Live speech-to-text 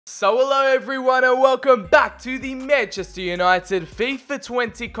So hello everyone and welcome back to the Manchester United FIFA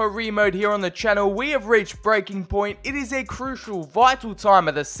 20 career mode here on the channel. We have reached breaking point. It is a crucial, vital time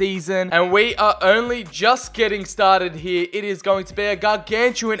of the season and we are only just getting started here. It is going to be a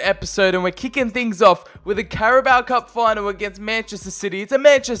gargantuan episode and we're kicking things off with a Carabao Cup final against Manchester City. It's a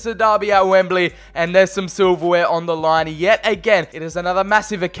Manchester derby at Wembley and there's some silverware on the line yet again. It is another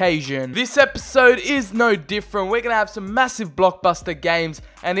massive occasion. This episode is no different. We're going to have some massive blockbuster games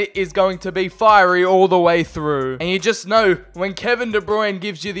and it is going to be fiery all the way through. And you just know, when Kevin De Bruyne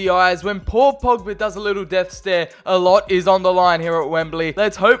gives you the eyes, when Paul Pogba does a little death stare, a lot is on the line here at Wembley.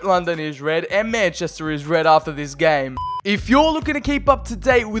 Let's hope London is red and Manchester is red after this game. If you're looking to keep up to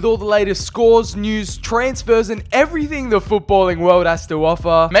date with all the latest scores, news, transfers, and everything the footballing world has to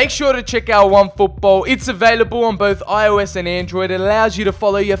offer, make sure to check out OneFootball. It's available on both iOS and Android. It allows you to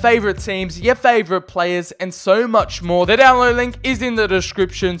follow your favorite teams, your favorite players, and so much more. The download link is in the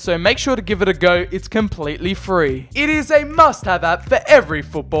description, so make sure to give it a go. It's completely free. It is a must-have app for every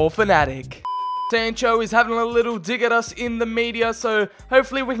football fanatic. Sancho is having a little dig at us in the media, so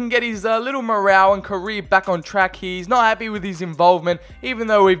hopefully we can get his little morale and career back on track here. He's not happy with his involvement, even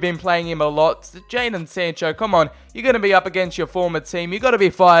though we've been playing him a lot. Jadon Sancho, come on, you're going to be up against your former team. You've got to be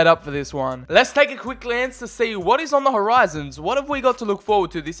fired up for this one. Let's take a quick glance to see what is on the horizons. What have we got to look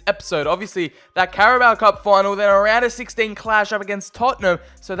forward to this episode? Obviously, that Carabao Cup final, then a round of 16 clash up against Tottenham,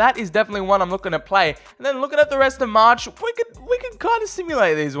 so that is definitely one I'm looking to play. And then looking at the rest of March, we can kind of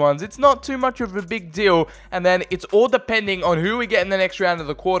simulate these ones. It's not too much of a big deal, and then it's all depending on who we get in the next round of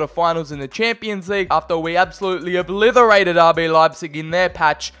the quarterfinals in the Champions League. After we absolutely obliterated RB Leipzig in their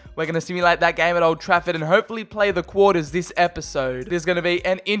patch, we're going to simulate that game at Old Trafford and hopefully play the quarters this episode. There's going to be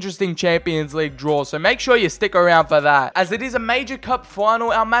an interesting Champions League draw, so make sure you stick around for that. As it is a major cup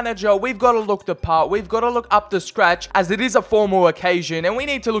final, our manager, we've got to look the part. We've got to look up to scratch as it is a formal occasion and we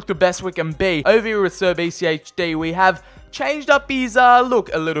need to look the best we can be. Over here with Sir BCHD, we have changed up his look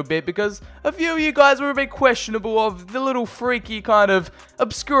a little bit because a few of you guys were a bit questionable of the little freaky kind of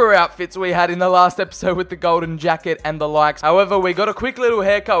obscure outfits we had in the last episode with the golden jacket and the likes. However, we got a quick little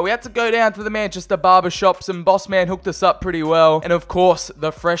haircut. We had to go down to the Manchester barber shops and Boss Man hooked us up pretty well. And of course,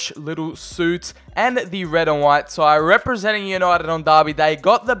 the fresh little suit and the red and white tie representing United on Derby Day.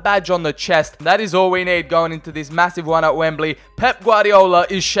 Got the badge on the chest. That is all we need going into this massive one at Wembley. Pep Guardiola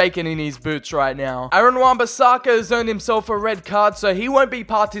is shaking in his boots right now. Aaron Wan-Bissaka has earned himself a red card, so he won't be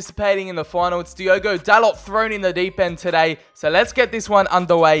participating in the final. It's Diogo Dalot thrown in the deep end today. So let's get this one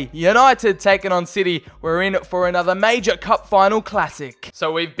underway. United taking on City. We're in for another major cup final classic.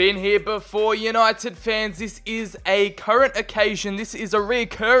 So we've been here before, United fans. This is a current occasion. This is a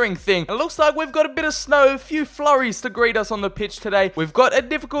reoccurring thing. It looks like we've got a bit of snow, a few flurries to greet us on the pitch today. We've got a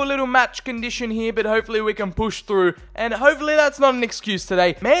difficult little match condition here, but hopefully we can push through. And hopefully that's not an excuse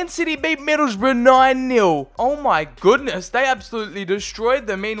today. Man City beat Middlesbrough 9-0. Oh my goodness, they absolutely destroyed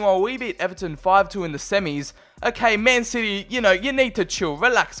them. Meanwhile, we beat Everton 5-2 in the semis. Okay, Man City, you know, you need to chill.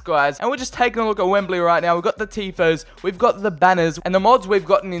 Relax, guys. And we're just taking a look at Wembley right now. We've got the tifos, we've got the banners, and the mods we've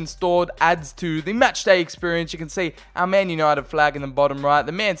gotten installed adds to the matchday experience. You can see our Man United flag in the bottom right,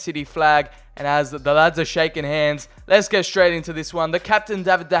 the Man City flag, and as the lads are shaking hands, let's get straight into this one. The captain,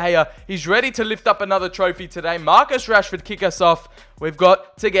 David De Gea, he's ready to lift up another trophy today. Marcus Rashford kick us off. We've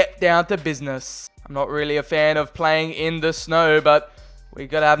got to get down to business. I'm not really a fan of playing in the snow, but we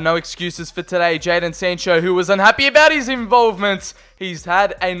gotta have no excuses for today. Jadon Sancho, who was unhappy about his involvement. He's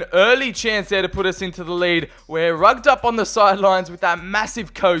had an early chance there to put us into the lead. We're rugged up on the sidelines with that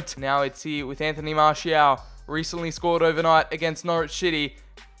massive coat. Now it's here with Anthony Martial. Recently scored overnight against Norwich City.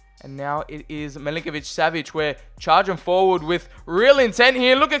 And now it is Milinkovic-Savic. We're charging forward with real intent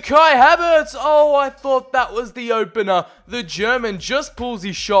here. Look at Kai Havertz. Oh, I thought that was the opener. The German just pulls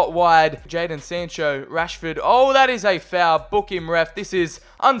his shot wide. Jadon Sancho, Rashford. Oh, that is a foul. Book him, ref. This is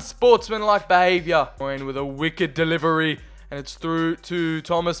unsportsmanlike behavior. In with a wicked delivery. And it's through to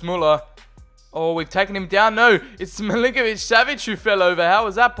Thomas Muller. Oh, we've taken him down. No, it's Milinkovic-Savic who fell over. How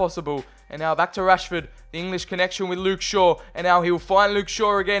was that possible? And now back to Rashford. The English connection with Luke Shaw. And now he'll find Luke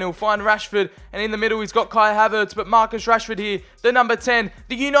Shaw again. He'll find Rashford. And in the middle, he's got Kai Havertz. But Marcus Rashford here, the number 10,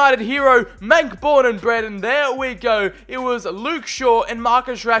 the United hero, Mank born and bred. And there we go. It was Luke Shaw and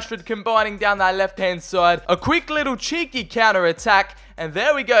Marcus Rashford combining down that left-hand side. A quick little cheeky counter-attack. And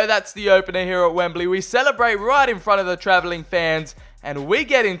there we go. That's the opener here at Wembley. We celebrate right in front of the travelling fans. And we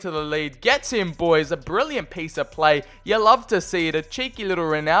get into the lead. Gets him, boys. A brilliant piece of play. You love to see it. A cheeky little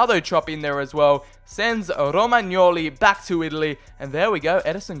Ronaldo chop in there as well. Sends Romagnoli back to Italy. And there we go.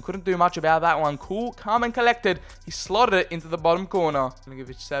 Edison couldn't do much about that one. Cool, calm and collected. He slotted it into the bottom corner.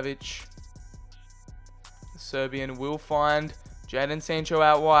 Milinkovic-Savic. The Serbian will find Jadon Sancho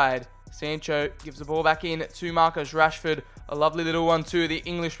out wide. Sancho gives the ball back in to Marcus Rashford. A lovely little one too. The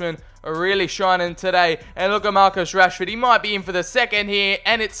Englishman are really shining today. And look at Marcus Rashford. He might be in for the second here.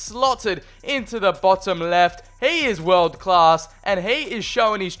 And it's slotted into the bottom left. He is world class. And he is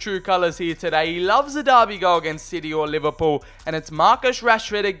showing his true colours here today. He loves a derby goal against City or Liverpool. And it's Marcus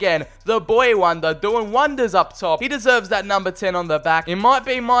Rashford again. The boy wonder. Doing wonders up top. He deserves that number 10 on the back. It might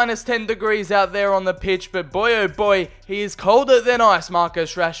be minus 10 degrees out there on the pitch. But boy oh boy. He is colder than ice,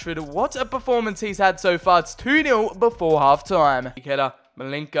 Marcus Rashford. What a performance he's had so far. It's 2-0 before half-time. Big header.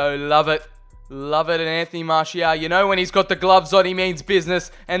 Malenko, love it. Love it. And Anthony Martial, you know when he's got the gloves on, he means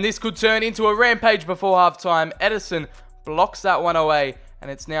business. And this could turn into a rampage before halftime. Edison blocks that one away. And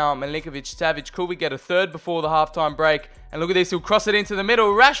it's now Milinkovic-Savic. Could we get a third before the halftime break? And look at this. He'll cross it into the middle.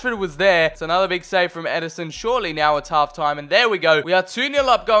 Rashford was there. It's another big save from Edison. Surely now it's halftime. And there we go. We are 2-0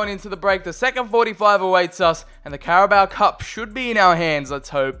 up going into the break. The second 45 awaits us. And the Carabao Cup should be in our hands, let's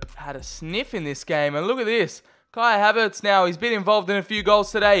hope. Had a sniff in this game. And look at this. Kai Havertz now, he's been involved in a few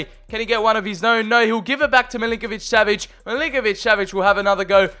goals today. Can he get one of his own? No, he'll give it back to Milinkovic-Savic. Milinkovic-Savic will have another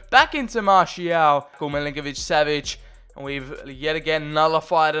go back into Martial. Cool, Milinkovic-Savic. And we've yet again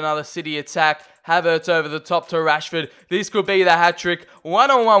nullified another City attack. Havertz over the top to Rashford. This could be the hat-trick.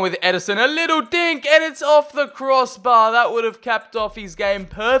 One-on-one with Edison. A little dink, and it's off the crossbar. That would have capped off his game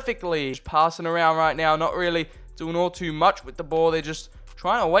perfectly. Just passing around right now, not really doing all too much with the ball. They're just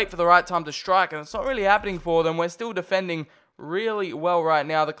trying to wait for the right time to strike, and it's not really happening for them. We're still defending really well right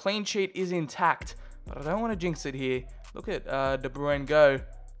now. The clean sheet is intact, but I don't want to jinx it here. Look at De Bruyne go.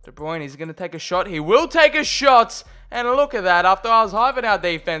 De Bruyne is going to take a shot. He will take a shot, and look at that. After I was hyping our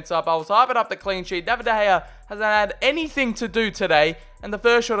defense up, I was hyping up the clean sheet. David De Gea hasn't had anything to do today. And the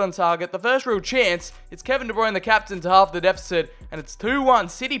first shot on target, the first real chance, it's Kevin De Bruyne, the captain, to half the deficit. And it's 2-1.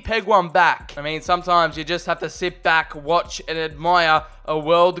 City peg one back. I mean, sometimes you just have to sit back, watch, and admire a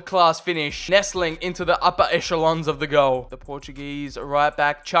world-class finish, nestling into the upper echelons of the goal. The Portuguese right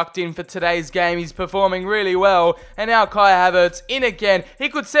back chucked in for today's game. He's performing really well. And now Kai Havertz in again. He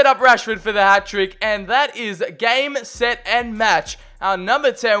could set up Rashford for the hat-trick. And that is game, set, and match. Our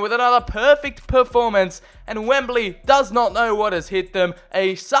number 10 with another perfect performance. And Wembley does not know what has hit them.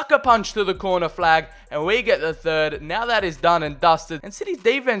 A sucker punch to the corner flag. And we get the third. Now that is done and dusted. And City's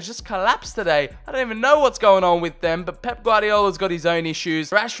defense just collapsed today. I don't even know what's going on with them. But Pep Guardiola's got his own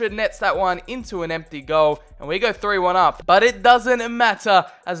issues. Rashford nets that one into an empty goal. And we go 3-1 up. But it doesn't matter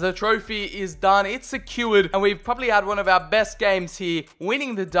as the trophy is done. It's secured. And we've probably had one of our best games here.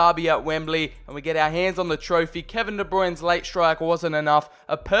 Winning the derby at Wembley. And we get our hands on the trophy. Kevin De Bruyne's late strike wasn't enough.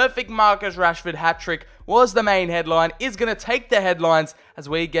 A perfect Marcus Rashford hat-trick was the main headline, is going to take the headlines as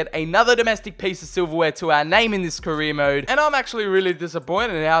we get another domestic piece of silverware to our name in this career mode. And I'm actually really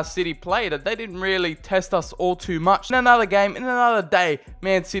disappointed in how City played. They didn't really test us all too much. In another game, in another day,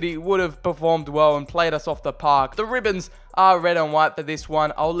 Man City would have performed well and played us off the park. The ribbons are red and white for this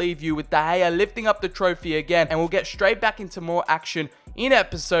one. I'll leave you with De Gea lifting up the trophy again, and we'll get straight back into more action in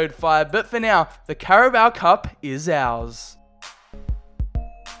episode 5. But for now, the Carabao Cup is ours.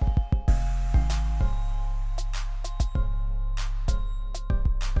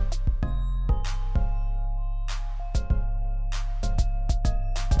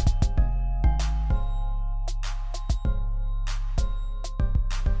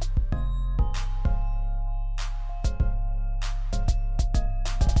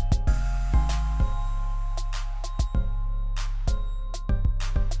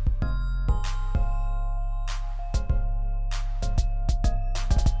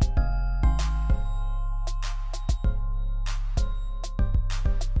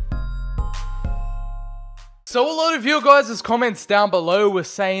 So a lot of you guys' comments down below were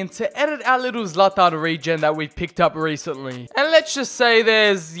saying to edit our little Zlatan regen that we've picked up recently. And let's just say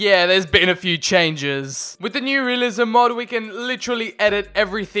there's been a few changes. With the new realism mod, we can literally edit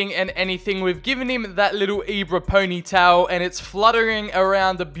everything and anything. We've given him that little Ibra ponytail and it's fluttering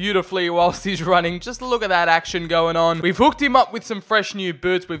around beautifully whilst he's running. Just look at that action going on. We've hooked him up with some fresh new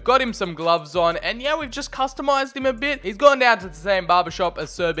boots. We've got him some gloves on. And yeah, we've just customized him a bit. He's gone down to the same barbershop as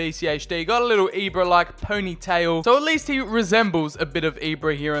Sir BCHD. Got a little Ibra-like ponytail. So at least he resembles a bit of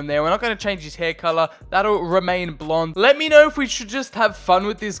Ibra here and there. We're not going to change his hair color. That'll remain blonde. Let me know if we should just have fun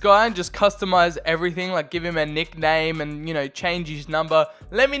with this guy and just customize everything, like give him a nickname and, you know, change his number.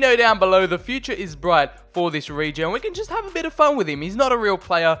 Let me know down below. The future is bright for this region. We can just have a bit of fun with him. He's not a real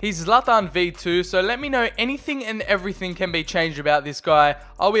player. He's Zlatan V2, so let me know anything and everything can be changed about this guy.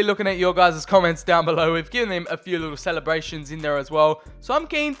 I'll be looking at your guys' comments down below. We've given him a few little celebrations in there as well, so I'm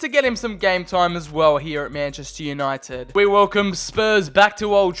keen to get him some game time as well here at Manchester United. We welcome Spurs back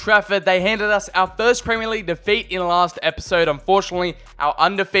to Old Trafford. They handed us our first Premier League defeat in last episode. Unfortunately, our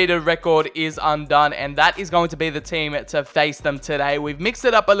undefeated record is undone, and that is going to be the team to face them today. We've mixed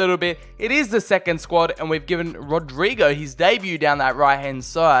it up a little bit. It is the second squad, and we've given Rodrigo his debut down that right-hand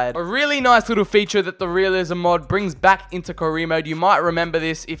side. A really nice little feature that the Realism mod brings back into career mode. You might remember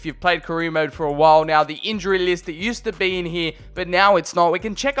this if you've played career mode for a while now. The injury list, it used to be in here, but now it's not. We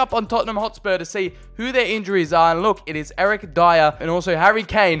can check up on Tottenham Hotspur to see who their injuries are, and look, it is Eric Dyer and also Harry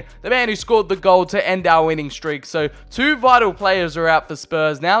Kane, the man who scored the goal to end our winning streak. So two vital players are out for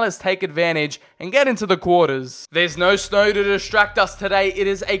Spurs. Now let's take advantage and get into the quarters. There's no snow to distract us today. It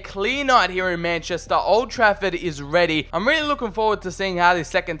is a clear night here in Manchester. Old Trafford is ready. I'm really looking forward to seeing how this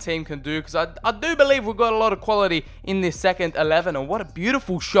second team can do, because I do believe we've got a lot of quality in this second 11. And what a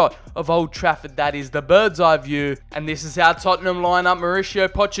beautiful shot of Old Trafford that is, the bird's eye view. And this is how Tottenham line up. Mauricio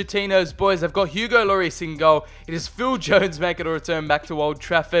Pochettino's boys have got Hugo Lloris in goal. It is Phil Jones making a return back to Old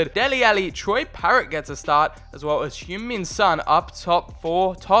Trafford. Dele Alli, Troy Parrott gets a start, as well as Heung-min Son up top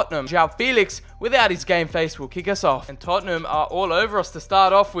for Tottenham. João Felix, without his game face, will kick us off. And Tottenham are all over us to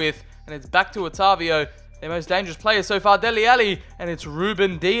start off with. And it's back to Otavio, their most dangerous player so far, Dele Alli. And it's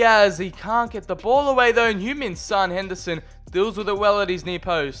Ruben Diaz. He can't get the ball away though. And Heung-min Son, Henderson, deals with it well at his near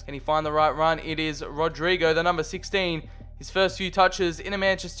post. Can he find the right run? It is Rodrigo, the number 16. His first few touches in a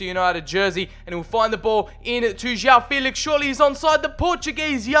Manchester United jersey, and he'll find the ball in to João Felix. Surely he's onside, the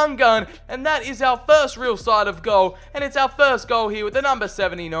Portuguese young gun, and that is our first real side of goal, and it's our first goal here with the number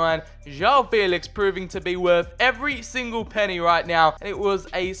 79. João Felix proving to be worth every single penny right now, and it was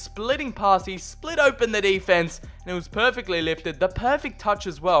a splitting pass. He split open the defense, and it was perfectly lifted. The perfect touch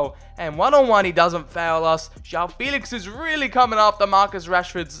as well, and one-on-one he doesn't fail us. João Felix is really coming after Marcus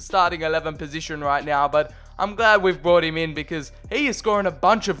Rashford's starting 11 position right now, but I'm glad we've brought him in because he is scoring a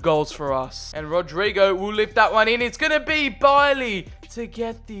bunch of goals for us. And Rodrigo will lift that one in. It's going to be Bailey to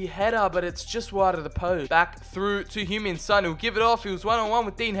get the header, but it's just wide of the post. Back through to Heung-min Son, who'll give it off. He was one-on-one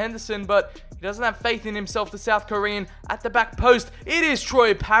with Dean Henderson, but he doesn't have faith in himself, the South Korean. At the back post, it is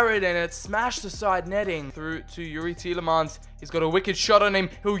Troy Parrott, and it smashed the side netting. Through to Yuri Tielemans. He's got a wicked shot on him.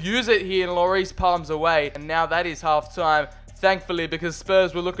 He'll use it here, and Lloris palms away. And now that is half-time. Thankfully, because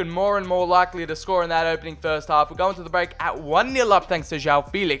Spurs were looking more and more likely to score in that opening first half. We're going to the break at 1-0 up thanks to João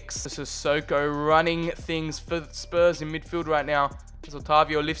Felix. This is Sissoko running things for Spurs in midfield right now. As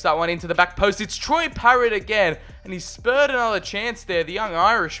Otavio lifts that one into the back post. It's Troy Parrott again, and he spurred another chance there, the young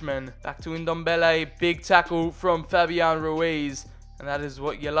Irishman. Back to Ndombele, big tackle from Fabian Ruiz. And that is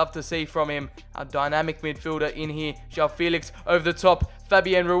what you love to see from him. Our dynamic midfielder in here. João Felix over the top.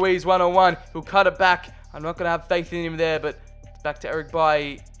 Fabian Ruiz one-on-one. He'll cut it back. I'm not going to have faith in him there, but it's back to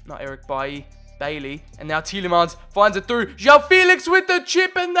Bailey. And now Tielemans finds it through. João Felix with the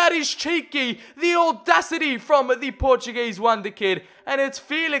chip, and that is cheeky. The audacity from the Portuguese wonder kid. And it's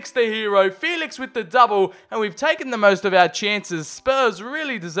Felix the hero. Felix with the double. And we've taken the most of our chances. Spurs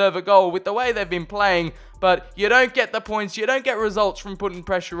really deserve a goal with the way they've been playing. But you don't get the points. You don't get results from putting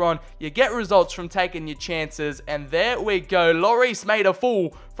pressure on. You get results from taking your chances. And there we go. Lloris made a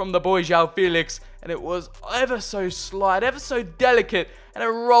fool from the boy João Felix. And it was ever so slight, ever so delicate. And it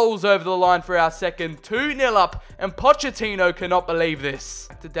rolls over the line for our second. 2-0 up. And Pochettino cannot believe this.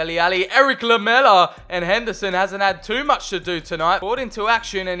 Back to Dele Alli, Eric Lamela. And Henderson hasn't had too much to do tonight. Brought into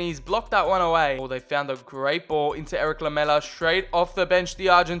action, and he's blocked that one away. Oh, they found a great ball into Eric Lamela. Straight off the bench, the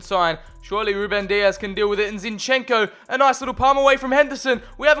Argentine. Surely Ruben Diaz can deal with it. And Zinchenko, a nice little palm away from Henderson.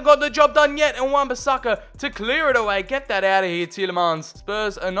 We haven't got the job done yet. And Wan-Bissaka to clear it away. Get that out of here, Tielemans.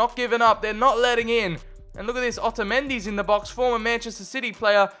 Spurs are not giving up. They're not letting in. And look at this, Otamendi's in the box, former Manchester City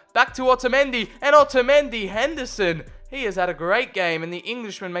player. Back to Otamendi, and Otamendi, Henderson. He has had a great game, and the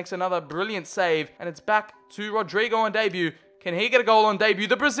Englishman makes another brilliant save. And it's back to Rodrigo on debut. Can he get a goal on debut?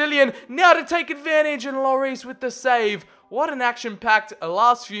 The Brazilian, now to take advantage, and Lloris with the save. What an action-packed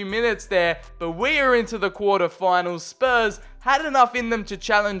last few minutes there. But we are into the quarterfinals. Spurs had enough in them to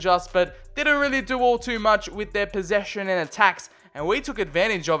challenge us, but didn't really do all too much with their possession and attacks. And we took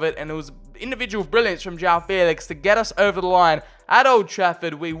advantage of it, and it was individual brilliance from João Felix to get us over the line at Old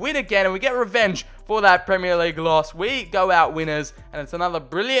Trafford. We win again, and we get revenge for that Premier League loss. We go out winners, and it's another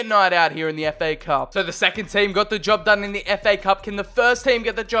brilliant night out here in the FA Cup. So the second team got the job done in the FA Cup. Can the first team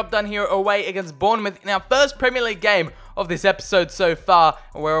get the job done here away against Bournemouth in our first Premier League game of this episode so far?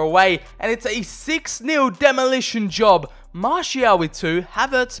 And we're away, and it's a 6-0 demolition job Martial with 2,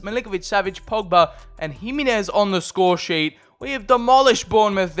 Havertz, Milinkovic-Savic, Pogba, and Jimenez on the score sheet. We have demolished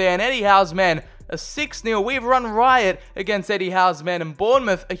Bournemouth there, and Eddie Howe's men a 6-0. We've run riot against Eddie Howe's men, and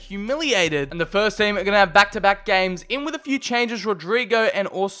Bournemouth are humiliated. And the first team are going to have back-to-back games in with a few changes. Rodrigo and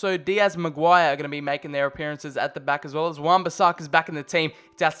also Diaz Maguire are going to be making their appearances at the back, as well as Wan-Bissaka is back in the team.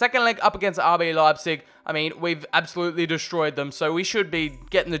 It's our second leg up against RB Leipzig. I mean, we've absolutely destroyed them, so we should be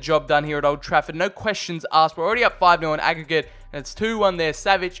getting the job done here at Old Trafford. No questions asked. We're already up 5-0 in aggregate, and it's 2-1 there.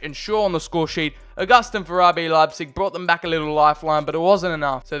 Savic and Shaw on the score sheet. Augustin for RB Leipzig brought them back a little lifeline, but it wasn't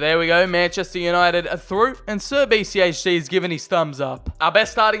enough. So there we go. Manchester United are through, and Sir BCHD is giving his thumbs up. Our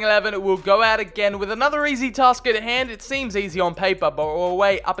best starting 11 will go out again with another easy task at hand. It seems easy on paper, but we're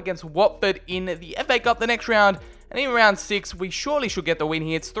away up against Watford in the FA Cup the next round. And in round 6, we surely should get the win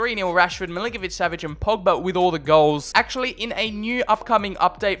here. It's 3-0 Rashford, Milinkovic-Savic, and Pogba with all the goals. Actually, in a new upcoming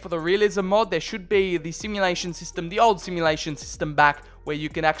update for the Realism mod, there should be the simulation system, the old simulation system back, where you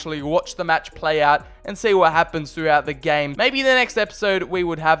can actually watch the match play out and see what happens throughout the game. Maybe in the next episode we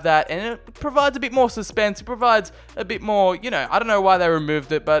would have that, and it provides a bit more suspense. It provides a bit more, I don't know why they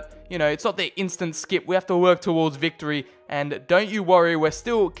removed it, but, it's not the instant skip. We have to work towards victory, and don't you worry, we're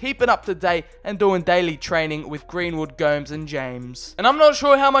still keeping up to date and doing daily training with Greenwood, Gomes, and James. And I'm not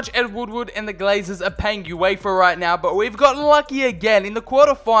sure how much Ed Woodward and the Glazers are paying UEFA right now, but we've gotten lucky again. In the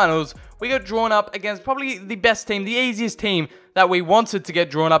quarterfinals, we got drawn up against probably the best team, the easiest team that we wanted to get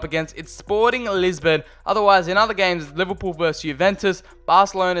drawn up against. It's Sporting Lisbon. Otherwise, in other games, Liverpool versus Juventus,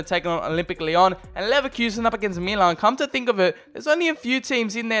 Barcelona taking on Olympic Lyon, and Leverkusen up against Milan. Come to think of it, there's only a few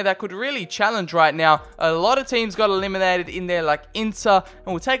teams in there that could really challenge right now. A lot of teams got eliminated in there, like Inter, and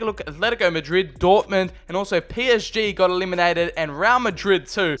we'll take a look at Atletico Madrid, Dortmund, and also PSG got eliminated, and Real Madrid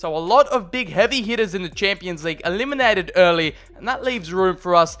too. So a lot of big heavy hitters in the Champions League eliminated early, and that leaves room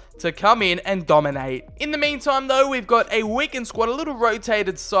for us to come in and dominate. In the meantime though, we've got a weakened squad, a little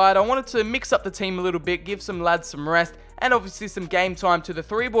rotated side. I wanted to mix up the team a little bit, give some lads some rest, and obviously some game time to the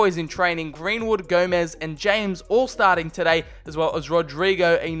 3 boys in training, Greenwood, Gomez, and James, all starting today, as well as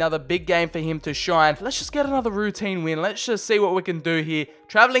Rodrigo, another big game for him to shine. Let's just get another routine win. Let's just see what we can do here.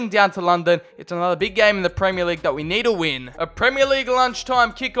 Traveling down to London, it's another big game in the Premier League that we need to win. A Premier League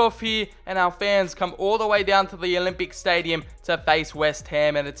lunchtime kickoff here, and our fans come all the way down to the Olympic Stadium to face West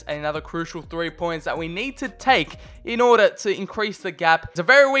Ham, and it's another crucial 3 points that we need to take in order to increase the gap. It's a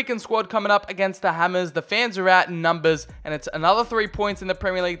very weakened squad coming up against the Hammers. The fans are out in numbers, and it's another 3 points in the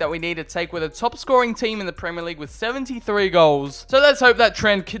Premier League that we need to take. We're the top scoring team in the Premier League with 73 goals. So let's hope that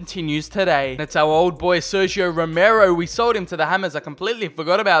trend continues today. And it's our old boy Sergio Romero. We sold him to the Hammers. I completely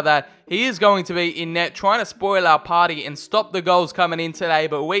forgot about that. He is going to be in net trying to spoil our party and stop the goals coming in today,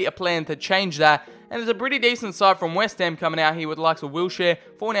 but we are planning to change that. And there's a pretty decent side from West Ham coming out here with the likes of Wilshere,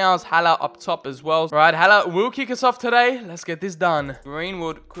 Fornals, Haller up top as well. Right, Haller will kick us off today. Let's get this done.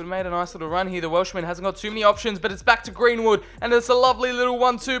 Greenwood could have made a nice little run here. The Welshman hasn't got too many options, but it's back to Greenwood. And it's a lovely little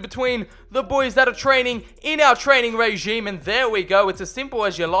 1-2 between the boys that are training in our training regime. And there we go. It's as simple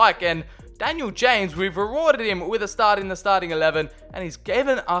as you like. And Daniel James, we've rewarded him with a start in the starting 11, and he's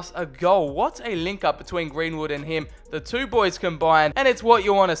given us a goal. What a link up between Greenwood and him. The 2 boys combined, and it's what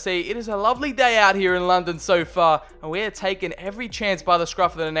you want to see. It is a lovely day out here in London so far, and we're taking every chance by the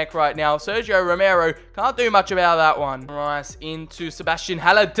scruff of the neck right now. Sergio Romero can't do much about that one. Rice into Sebastian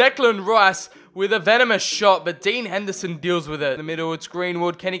Haller. Declan Rice with a venomous shot, but Dean Henderson deals with it. In the middle, it's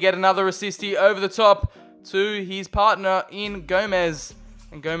Greenwood. Can he get another assist here over the top to his partner in Gomez?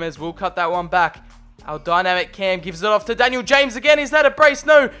 And Gomez will cut that one back. Our dynamic Cam gives it off to Daniel James again. Is that a brace?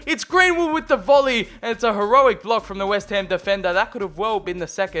 No, it's Greenwood with the volley. And it's a heroic block from the West Ham defender. That could have well been the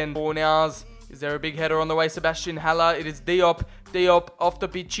second. Fornals. Is there a big header on the way? Sebastian Haller. It is Diop. Diop off to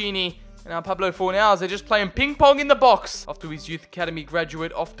Piccini. And now Pablo Fornals. They're just playing ping pong in the box. Off to his youth academy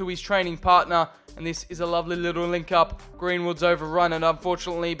graduate. Off to his training partner. And this is a lovely little link up. Greenwood's overrun, and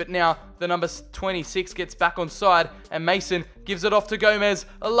unfortunately, but now the number 26 gets back on side, and Mason gives it off to Gomez.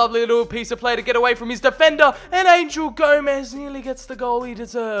 A lovely little piece of play to get away from his defender, and Angel Gomez nearly gets the goal he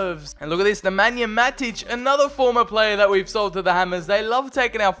deserves. And look at this, Nemanja Matic, another former player that we've sold to the Hammers. They love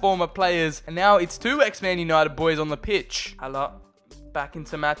taking our former players, and now it's 2 ex-Man United boys on the pitch. Haller. Back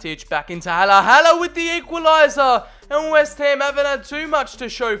into Matic, back into Haller. Haller with the equaliser. And West Ham haven't had too much to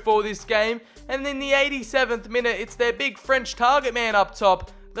show for this game. And in the 87th minute, it's their big French target man up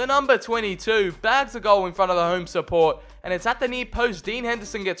top. The number 22 bags a goal in front of the home support. And it's at the near post. Dean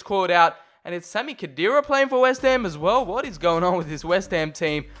Henderson gets caught out. And it's Sami Khedira playing for West Ham as well. What is going on with this West Ham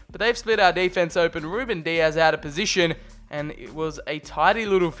team? But they've split our defense open. Ruben Diaz out of position. and it was a tidy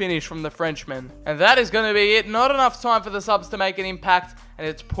little finish from the Frenchman. And that is going to be it. Not enough time for the subs to make an impact, and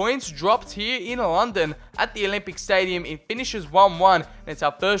it's points dropped here in London at the Olympic Stadium. It finishes 1-1, and it's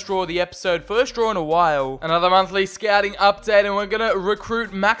our first draw of the episode, first draw in a while. Another monthly scouting update, and we're going to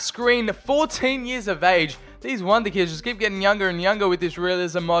recruit Max Green, 14 years of age. These Wonder Kids just keep getting younger and younger with this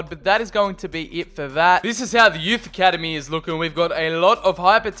realism mod, but that is going to be it for that. This is how the Youth Academy is looking. We've got a lot of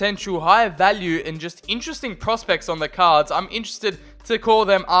high potential, high value, and just interesting prospects on the cards. I'm interested to call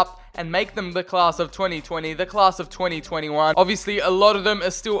them up and make them the class of 2020, the class of 2021. Obviously, a lot of them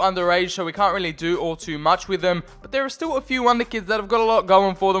are still underage, so we can't really do all too much with them, but there are still a few Wonder Kids that have got a lot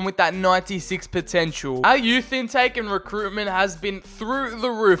going for them with that 96 potential. Our youth intake and recruitment has been through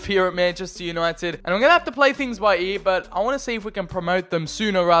the roof here at Manchester United, and I'm gonna have to play things by ear, but I want to see if we can promote them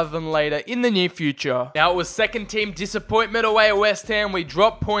sooner rather than later in the near future. Now, it was second team disappointment away at West Ham. We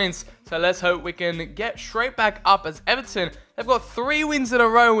dropped points, so let's hope we can get straight back up as Everton. They've got 3 wins in a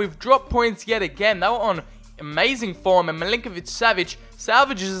row. We've dropped points yet again. They were on amazing form, and Milinkovic-Savic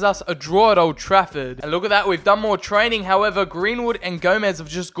salvages us a draw at Old Trafford. And look at that, we've done more training. However, Greenwood and Gomez have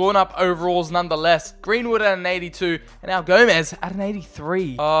just gone up overalls nonetheless. Greenwood at an 82, and now Gomez at an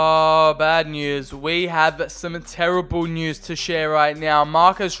 83. Oh, bad news. We have some terrible news to share right now.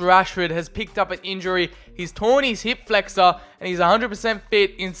 Marcus Rashford has picked up an injury. He's torn his hip flexor, and he's 100%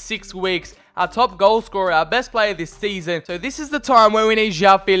 fit in 6 weeks. Our top goal scorer, our best player this season. So this is the time where we need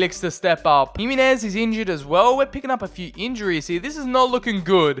João Felix to step up. Jimenez is injured as well. We're picking up a few injuries here. This is not looking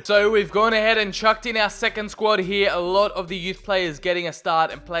good. So we've gone ahead and chucked in our second squad here. A lot of the youth players getting a start,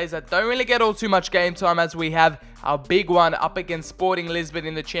 and players that don't really get all too much game time, as we have our big one up against Sporting Lisbon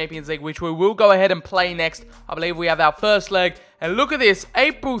in the Champions League, which we will go ahead and play next. I believe we have our first leg. And look at this,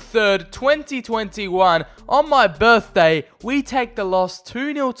 April 3rd, 2021, on my birthday, we take the loss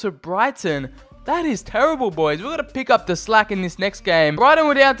 2-0 to Brighton. That is terrible, boys. We've got to pick up the slack in this next game. Brighton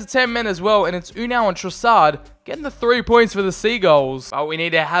were down to 10 men as well, and it's Unai and Trossard getting the 3 points for the Seagulls. But we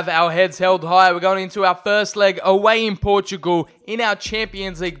need to have our heads held high. We're going into our first leg away in Portugal in our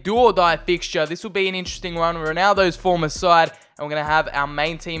Champions League do-or-die fixture. This will be an interesting one. Ronaldo's former side. And we're going to have our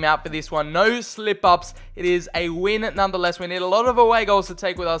main team out for this one. No slip-ups. It is a win nonetheless. We need a lot of away goals to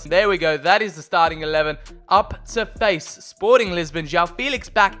take with us. There we go. That is the starting 11. Up to face Sporting Lisbon. João Felix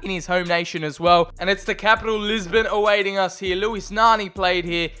back in his home nation as well. And it's the capital Lisbon awaiting us here. Luis Nani played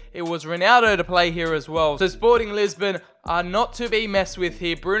here. It was Ronaldo to play here as well. So Sporting Lisbon are not to be messed with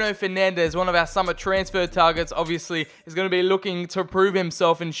here. Bruno Fernandes, one of our summer transfer targets, obviously is going to be looking to prove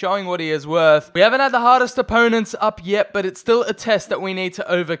himself and showing what he is worth. We haven't had the hardest opponents up yet, but it's still a test that we need to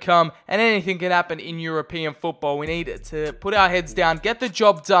overcome, and anything can happen in European football. We need to put our heads down, get the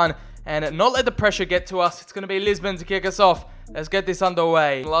job done, and not let the pressure get to us. It's going to be Lisbon to kick us off. Let's get this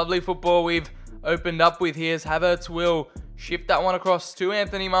underway. Lovely football we've opened up with here. Havertz will shift that one across to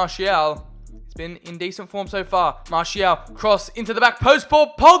Anthony Martial. He's been in decent form so far. Martial, cross into the back post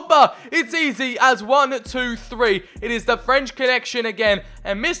for Pogba. It's easy as 1, 2, 3. It is the French connection again.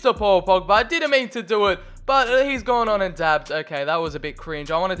 And Mr. Paul Pogba didn't mean to do it, but he's gone on and dabbed. Okay, that was a bit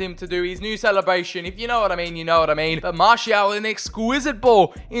cringe. I wanted him to do his new celebration. If you know what I mean, you know what I mean. But Martial with an exquisite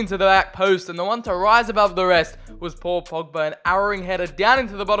ball into the back post. And the one to rise above the rest was Paul Pogba. An arrowing header down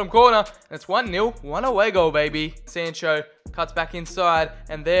into the bottom corner. And it's 1-0. One away goal, baby. Sancho cuts back inside.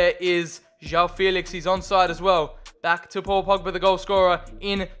 And there is João Felix. He's onside as well. Back to Paul Pogba, the goal scorer,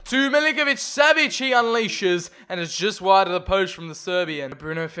 in to Milinkovic-Savic. He unleashes, and it's just wide of the post from the Serbian.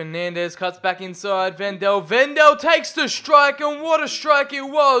 Bruno Fernandes cuts back inside. Vendel takes the strike, and what a strike it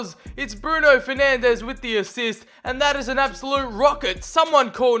was. It's Bruno Fernandes with the assist, and that is an absolute rocket. Someone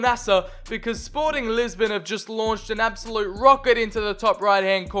call NASA, because Sporting Lisbon have just launched an absolute rocket into the top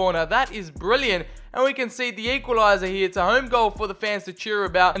right-hand corner. That is brilliant. And we can see the equaliser here. It's a home goal for the fans to cheer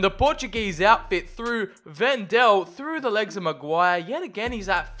about. And the Portuguese outfit through Vendel, through the legs of Maguire. Yet again, he's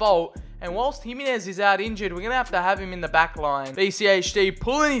at fault. And whilst Jimenez is out injured, we're going to have him in the back line. BCHD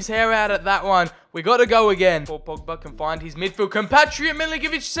pulling his hair out at that one. We got to go again. Paul Pogba can find his midfield compatriot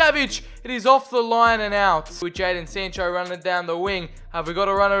Milinkovic-Savic. It is off the line and out. With Jadon Sancho running down the wing. Have we got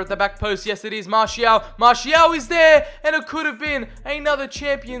a runner at the back post? Yes, it is Martial. Martial is there, and it could have been another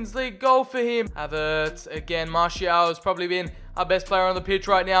Champions League goal for him. Havertz again. Martial has probably been our best player on the pitch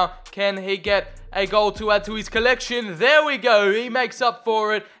right now. Can he get a goal to add to his collection? There we go. He makes up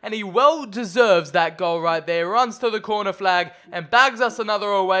for it, and he well deserves that goal right there. Runs to the corner flag and bags us another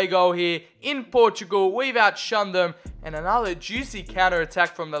away goal here in Portugal. We've outshunned them, and another juicy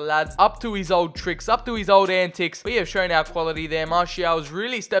counter-attack from the lads. Up to his old tricks, up to his old antics. We have shown our quality there. Martial has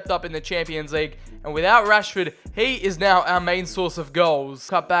really stepped up in the Champions League, and without Rashford, he is now our main source of goals.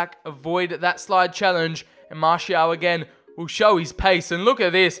 Cut back, avoid that slide challenge, and Martial again will show his pace. And look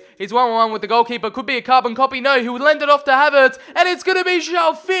at this. He's 1-1 with the goalkeeper. Could be a carbon copy. No, he would lend it off to Havertz. And it's going to be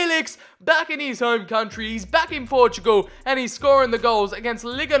João Felix back in his home country. He's back in Portugal. And he's scoring the goals against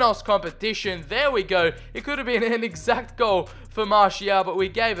Liganos competition. There we go. It could have been an exact goal for Martial, but we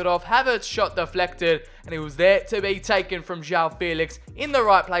gave it off. Havertz shot deflected. And it was there to be taken from João Felix in the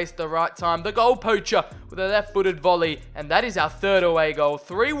right place at the right time. The goal poacher with a left-footed volley. And that is our third away goal.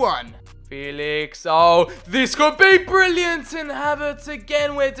 3-1. Felix, oh, this could be brilliant, and Havertz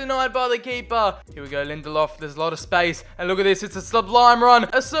again, we're denied by the keeper. Here we go, Lindelof, there's a lot of space, and look at this, it's a sublime run,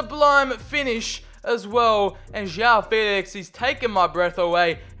 a sublime finish as well, and João Felix, he's taken my breath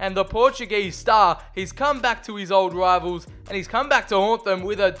away, and the Portuguese star, he's come back to his old rivals, and he's come back to haunt them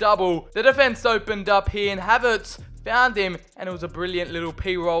with a double. The defense opened up here, and Havertz found him, and it was a brilliant little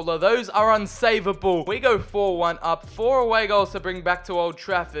P-roller. Those are unsavable. We go 4-1 up. 4 away goals to bring back to Old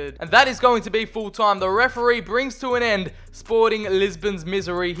Trafford. And that is going to be full-time. The referee brings to an end Sporting Lisbon's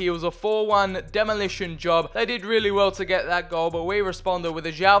misery. He was a 4-1 demolition job. They did really well to get that goal, but we responded with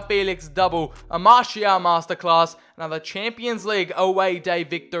a João Felix double, a Martial masterclass, another Champions League away day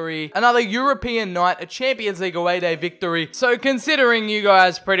victory, another European night, a Champions League away day victory. So considering you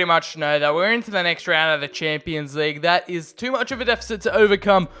guys pretty much know that we're into the next round of the Champions League, that is too much of a deficit to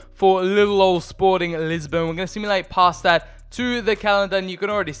overcome for little old Sporting Lisbon. We're going to simulate past that to the calendar, and you can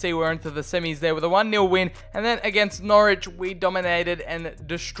already see we're into the semis there with a 1-0 win, and then against Norwich we dominated and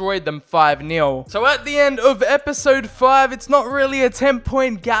destroyed them 5-0. So at the end of episode 5, it's not really a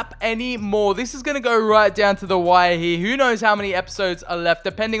 10-point gap anymore. This is going to go right down to the wire here. Who knows how many episodes are left,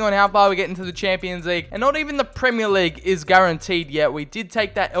 depending on how far we get into the Champions League, and not even the Premier League is guaranteed yet. We did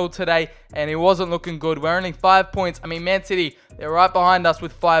take that L today, and it wasn't looking good. We're only 5 points. I mean, Man City, they're right behind us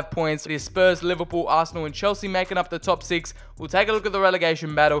with 5 points. It is Spurs, Liverpool, Arsenal, and Chelsea making up the top 6. We'll take a look at the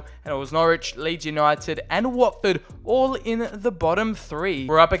relegation battle, and it was Norwich, Leeds United, and Watford all in the bottom 3.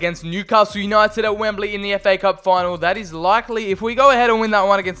 We're up against Newcastle United at Wembley in the FA Cup final. That is likely, if we go ahead and win that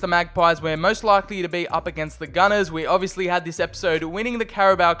one against the Magpies, we're most likely to be up against the Gunners. We obviously had this episode winning the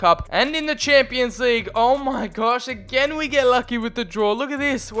Carabao Cup, and in the Champions League, oh my gosh, again we get lucky with the draw. Look at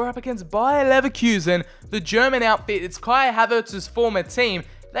this, we're up against Bayer Leverkusen, the German outfit. It's Kai Havertz's former team.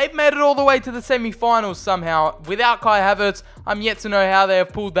 They've made it all the way to the semi-finals somehow. Without Kai Havertz, I'm yet to know how they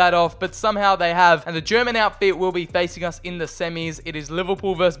have pulled that off, but somehow they have. And the German outfit will be facing us in the semis. It is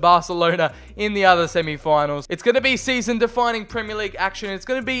Liverpool versus Barcelona in the other semi-finals. It's going to be season-defining Premier League action. It's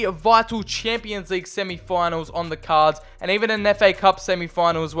going to be a vital Champions League semi-finals on the cards, and even an FA Cup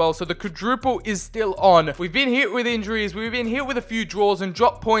semi-final as well. So the quadruple is still on. We've been hit with injuries. We've been hit with a few draws and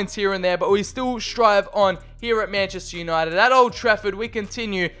dropped points here and there, but we still strive on here at Manchester United. At Old Trafford, we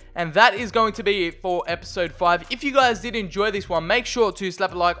continue, and that is going to be it for episode 5. If you guys did enjoy this one, make sure to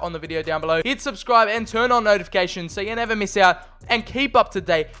slap a like on the video down below, hit subscribe, and turn on notifications so you never miss out, and keep up to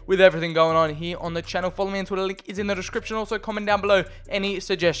date with everything going on here on the channel. Follow me on Twitter, link is in the description. Also, comment down below any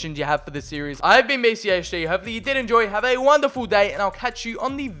suggestions you have for the series. I've been BCHD. Hopefully you did enjoy. Have a wonderful day, and I'll catch you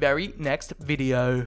on the very next video.